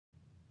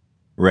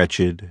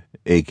wretched,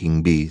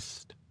 aching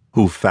beast,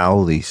 who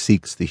foully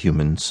seeks the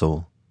human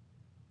soul,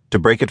 to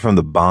break it from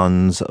the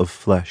bonds of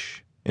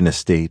flesh in a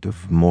state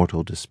of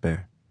mortal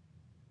despair.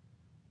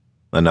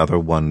 Another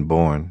one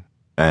born,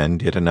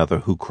 and yet another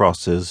who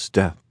crosses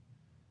death,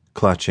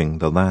 clutching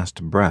the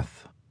last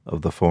breath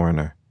of the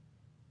foreigner,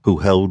 who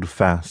held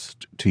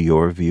fast to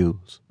your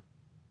views.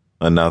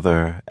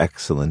 Another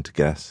excellent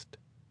guest,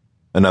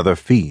 another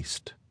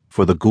feast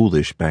for the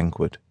ghoulish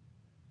banquet.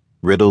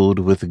 Riddled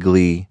with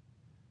glee,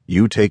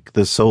 you take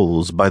the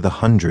souls by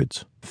the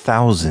hundreds,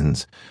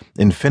 thousands,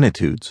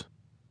 infinitudes.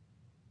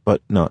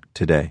 But not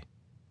today.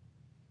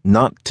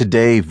 Not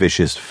today,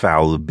 vicious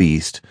foul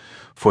beast,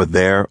 for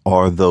there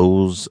are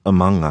those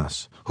among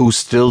us who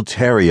still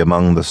tarry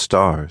among the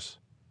stars.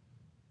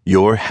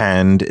 Your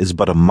hand is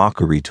but a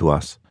mockery to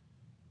us,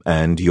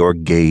 and your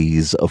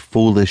gaze a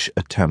foolish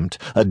attempt,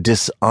 a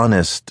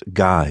dishonest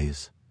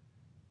guise.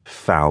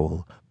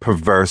 Foul,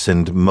 perverse,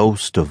 and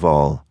most of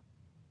all,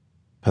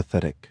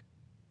 pathetic.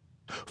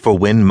 For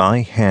when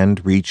my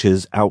hand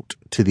reaches out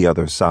to the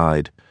other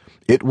side,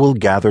 it will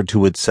gather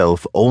to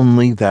itself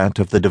only that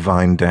of the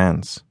divine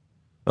dance.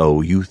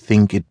 Oh, you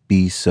think it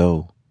be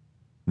so,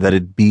 that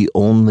it be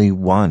only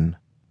one.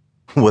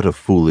 What a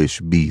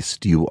foolish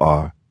beast you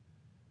are.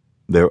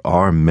 There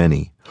are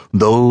many,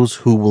 those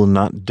who will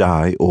not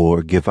die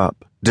or give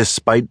up,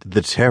 despite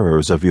the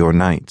terrors of your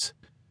nights.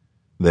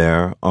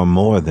 There are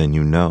more than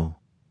you know.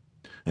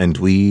 And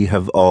we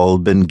have all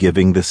been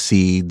giving the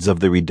seeds of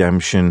the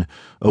redemption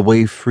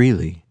away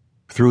freely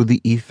through the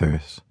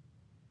ethers,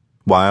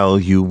 while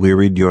you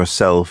wearied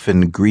yourself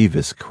in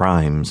grievous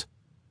crimes.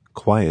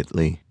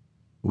 Quietly,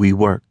 we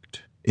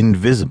worked,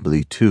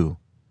 invisibly too,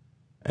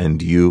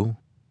 and you,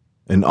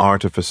 an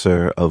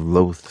artificer of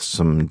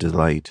loathsome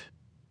delight,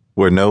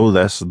 were no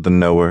less the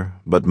knower,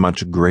 but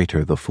much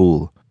greater the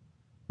fool.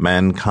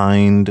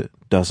 Mankind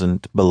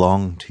doesn't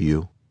belong to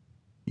you.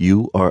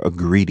 You are a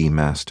greedy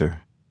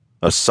master,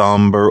 a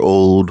somber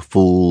old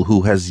fool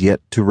who has yet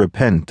to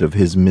repent of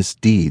his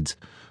misdeeds,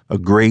 a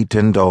great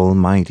and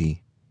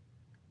almighty.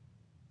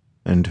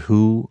 And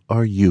who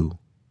are you?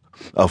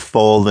 A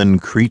fallen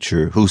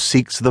creature who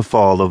seeks the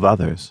fall of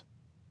others.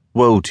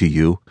 Woe to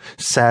you,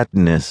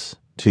 sadness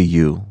to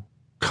you,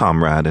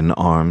 comrade in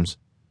arms.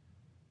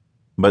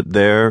 But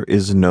there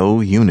is no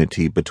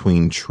unity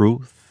between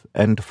truth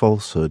and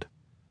falsehood,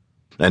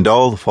 and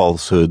all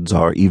falsehoods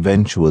are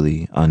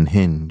eventually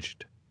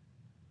unhinged,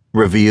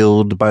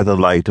 revealed by the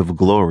light of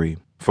glory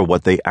for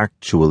what they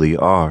actually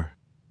are.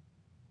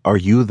 Are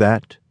you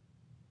that?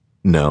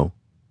 No,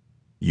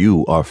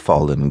 you are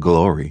fallen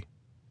glory.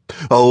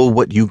 Oh,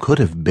 what you could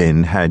have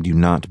been had you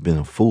not been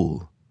a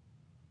fool.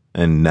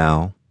 And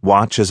now,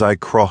 watch as I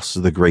cross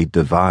the great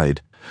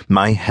divide,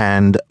 my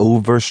hand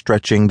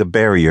overstretching the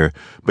barrier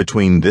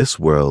between this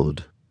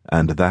world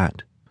and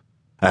that,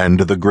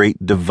 and the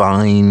great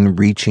divine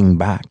reaching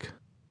back.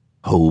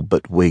 Oh,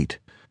 but wait,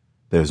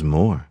 there's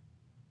more.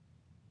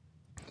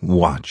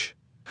 Watch,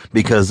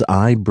 because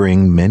I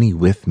bring many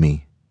with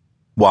me.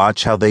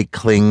 Watch how they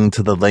cling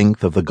to the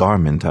length of the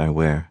garment I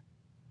wear.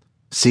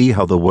 See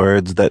how the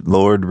words that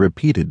Lord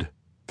repeated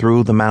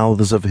through the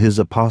mouths of his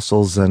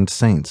apostles and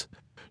saints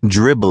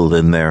dribble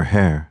in their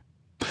hair,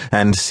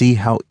 and see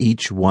how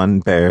each one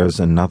bears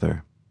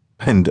another.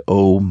 And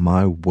oh,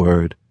 my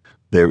word,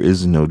 there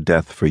is no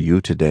death for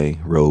you today,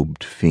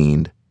 robed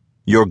fiend.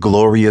 Your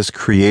glorious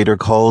Creator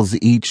calls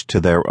each to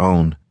their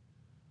own.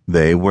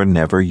 They were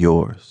never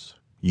yours.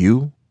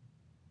 You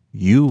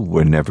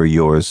were never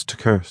yours to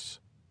curse.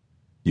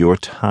 Your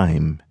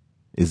time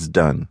is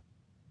done.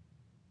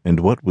 And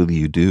what will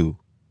you do?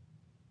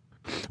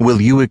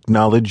 Will you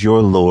acknowledge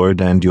your Lord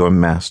and your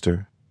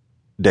Master,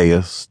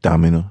 Deus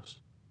Dominus,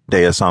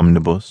 Deus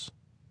Omnibus?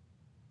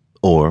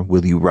 Or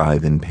will you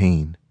writhe in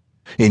pain,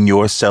 in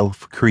your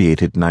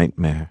self-created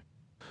nightmare,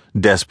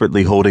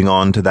 desperately holding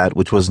on to that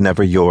which was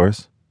never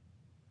yours?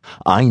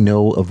 I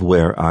know of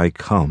where I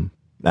come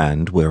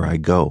and where I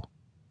go,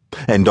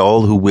 and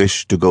all who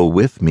wish to go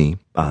with me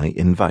I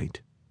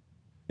invite.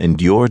 And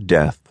your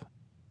death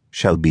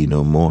shall be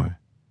no more.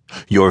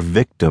 Your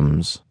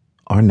victims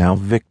are now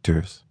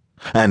victors,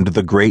 and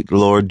the great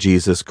Lord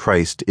Jesus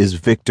Christ is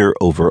victor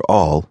over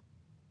all,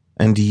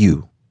 and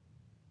you.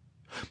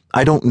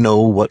 I don't know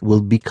what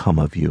will become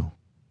of you.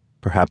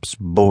 Perhaps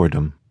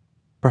boredom,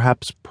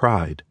 perhaps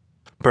pride,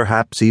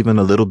 perhaps even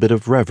a little bit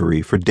of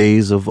reverie for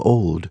days of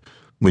old,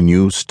 when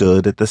you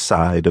stood at the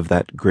side of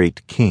that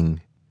great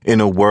King, in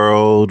a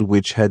world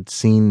which had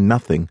seen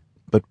nothing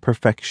but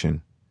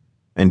perfection,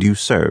 and you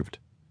served.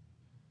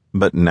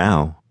 But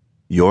now,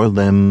 your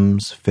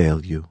limbs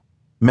fail you,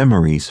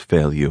 memories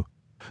fail you,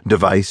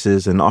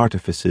 devices and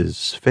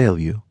artifices fail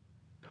you,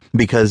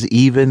 because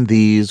even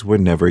these were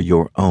never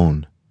your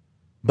own,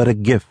 but a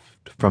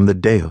gift from the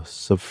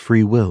Deus of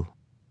free will,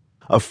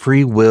 a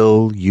free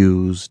will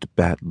used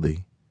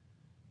badly.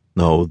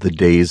 Oh, the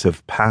days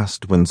have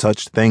passed when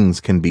such things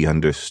can be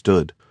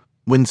understood,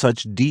 when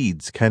such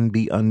deeds can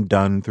be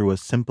undone through a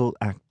simple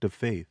act of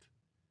faith.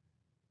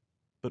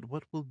 But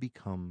what will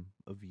become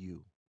of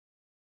you?